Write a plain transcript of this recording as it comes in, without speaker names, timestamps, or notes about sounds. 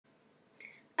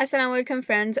Assalamu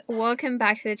friends, welcome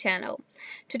back to the channel.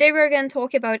 Today we're going to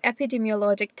talk about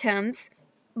epidemiologic terms,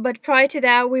 but prior to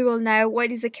that we will know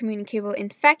what is a communicable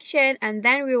infection, and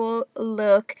then we will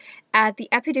look at the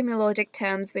epidemiologic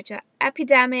terms, which are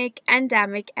epidemic,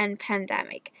 endemic and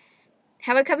pandemic.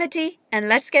 Have a cup of tea and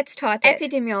let's get started.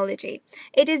 Epidemiology.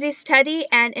 It is the study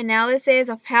and analysis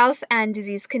of health and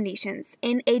disease conditions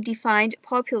in a defined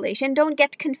population. Don't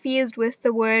get confused with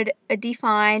the word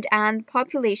defined and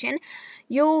population.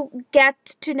 You'll get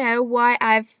to know why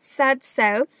I've said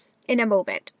so in a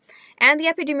moment. And the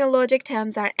epidemiologic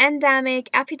terms are endemic,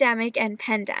 epidemic, and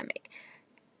pandemic.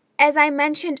 As I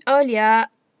mentioned earlier,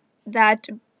 that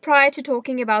prior to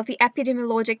talking about the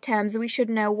epidemiologic terms, we should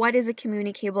know what is a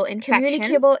communicable infection.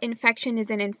 Communicable infection is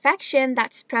an infection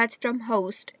that spreads from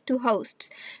host to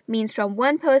hosts, means from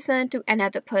one person to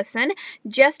another person.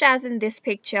 Just as in this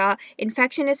picture,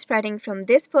 infection is spreading from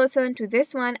this person to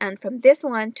this one and from this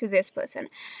one to this person.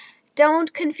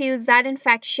 Don't confuse that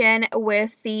infection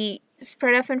with the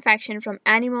spread of infection from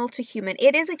animal to human.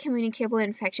 It is a communicable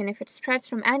infection if it spreads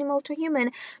from animal to human,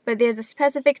 but there's a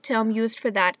specific term used for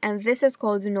that, and this is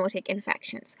called zoonotic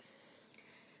infections.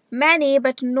 Many,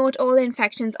 but not all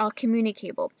infections are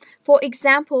communicable. For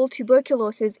example,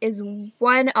 tuberculosis is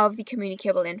one of the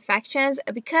communicable infections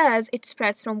because it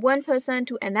spreads from one person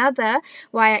to another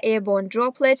via airborne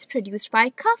droplets produced by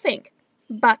coughing.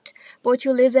 But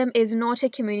botulism is not a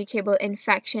communicable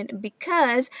infection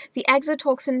because the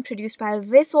exotoxin produced by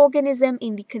this organism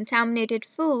in the contaminated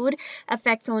food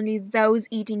affects only those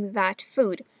eating that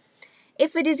food.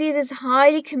 If a disease is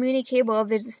highly communicable,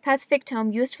 there's a specific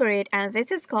term used for it, and this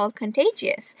is called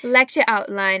contagious. Lecture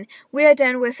outline. We are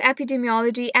done with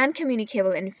epidemiology and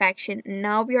communicable infection.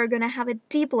 Now we are going to have a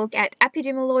deep look at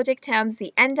epidemiologic terms,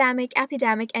 the endemic,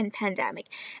 epidemic, and pandemic.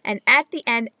 And at the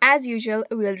end, as usual,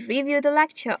 we'll review the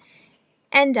lecture.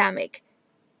 Endemic.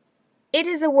 It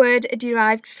is a word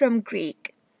derived from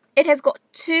Greek. It has got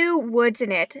two words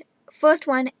in it. First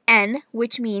one, en,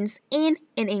 which means in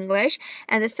English,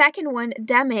 and the second one,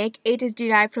 demic, it is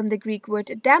derived from the Greek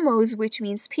word demos, which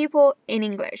means people in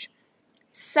English.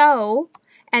 So,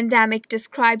 endemic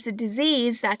describes a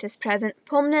disease that is present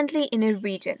permanently in a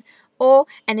region, or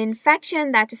an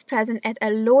infection that is present at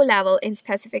a low level in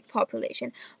specific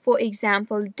population. For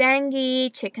example,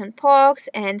 dengue, chickenpox,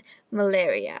 and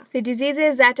malaria. The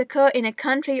diseases that occur in a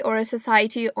country or a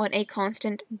society on a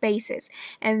constant basis.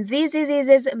 And these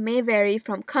diseases may vary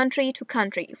from country to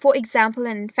country. For example,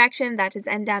 an infection that is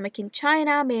endemic in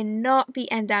China may not be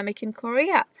endemic in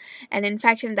Korea. An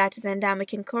infection that is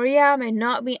endemic in Korea may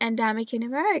not be endemic in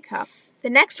America.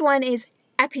 The next one is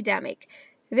epidemic.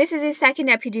 This is a second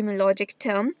epidemiologic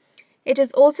term. It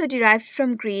is also derived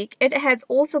from Greek. It has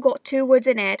also got two words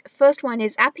in it. First one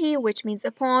is epi, which means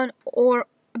upon or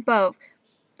above.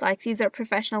 Like these are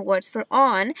professional words for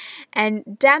on. And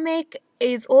demic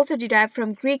is also derived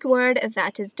from Greek word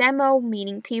that is demo,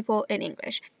 meaning people in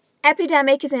English.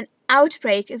 Epidemic is an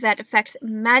outbreak that affects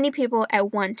many people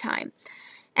at one time,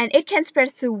 and it can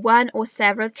spread through one or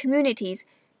several communities.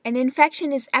 An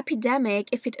infection is epidemic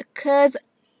if it occurs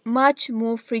much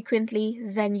more frequently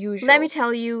than usual. Let me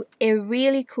tell you a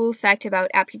really cool fact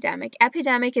about epidemic.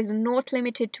 Epidemic is not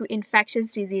limited to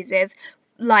infectious diseases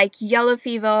like yellow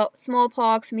fever,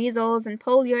 smallpox, measles, and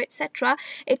polio, etc.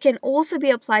 It can also be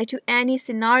applied to any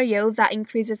scenario that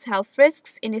increases health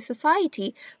risks in a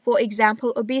society. For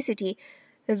example, obesity.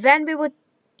 Then we would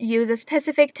use a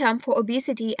specific term for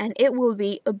obesity, and it will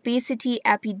be obesity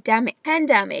epidemic.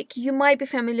 Pandemic. You might be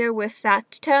familiar with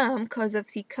that term because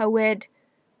of the COVID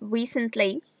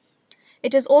recently.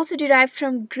 It is also derived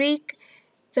from Greek.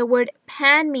 The word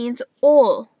pan means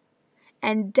all,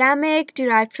 and demic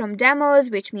derived from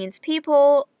demos, which means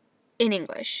people in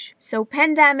English. So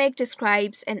pandemic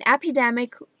describes an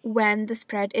epidemic when the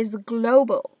spread is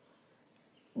global.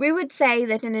 We would say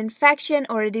that an infection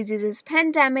or a disease is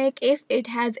pandemic if it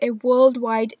has a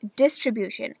worldwide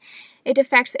distribution. It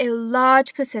affects a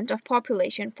large percent of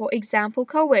population, for example,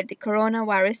 COVID, the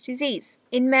coronavirus disease.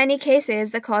 In many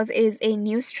cases, the cause is a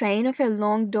new strain of a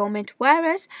long dormant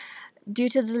virus. Due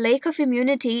to the lack of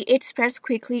immunity, it spreads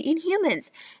quickly in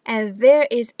humans, and there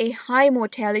is a high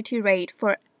mortality rate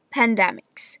for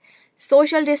pandemics.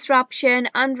 Social disruption,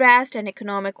 unrest, and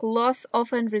economic loss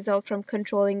often result from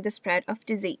controlling the spread of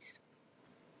disease.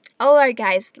 Alright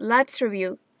guys, let's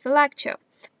review the lecture.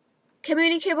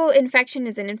 Communicable infection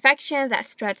is an infection that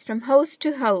spreads from host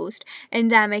to host.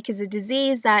 Endemic is a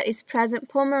disease that is present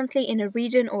permanently in a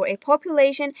region or a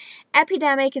population.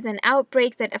 Epidemic is an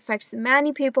outbreak that affects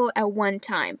many people at one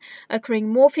time, occurring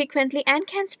more frequently and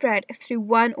can spread through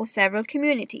one or several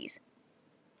communities.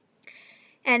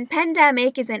 And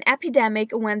pandemic is an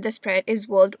epidemic when the spread is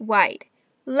worldwide.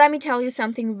 Let me tell you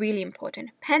something really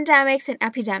important. Pandemics and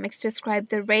epidemics describe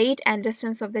the rate and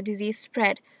distance of the disease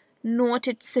spread, not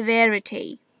its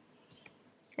severity.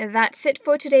 That's it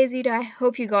for today's video. I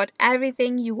hope you got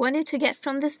everything you wanted to get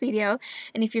from this video.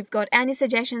 And if you've got any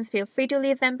suggestions, feel free to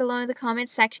leave them below in the comment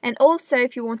section. And also,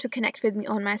 if you want to connect with me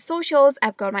on my socials,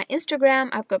 I've got my Instagram,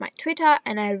 I've got my Twitter,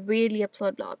 and I really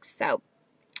upload blogs. So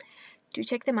do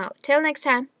check them out. Till next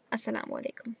time, Assalamu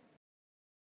Alaikum.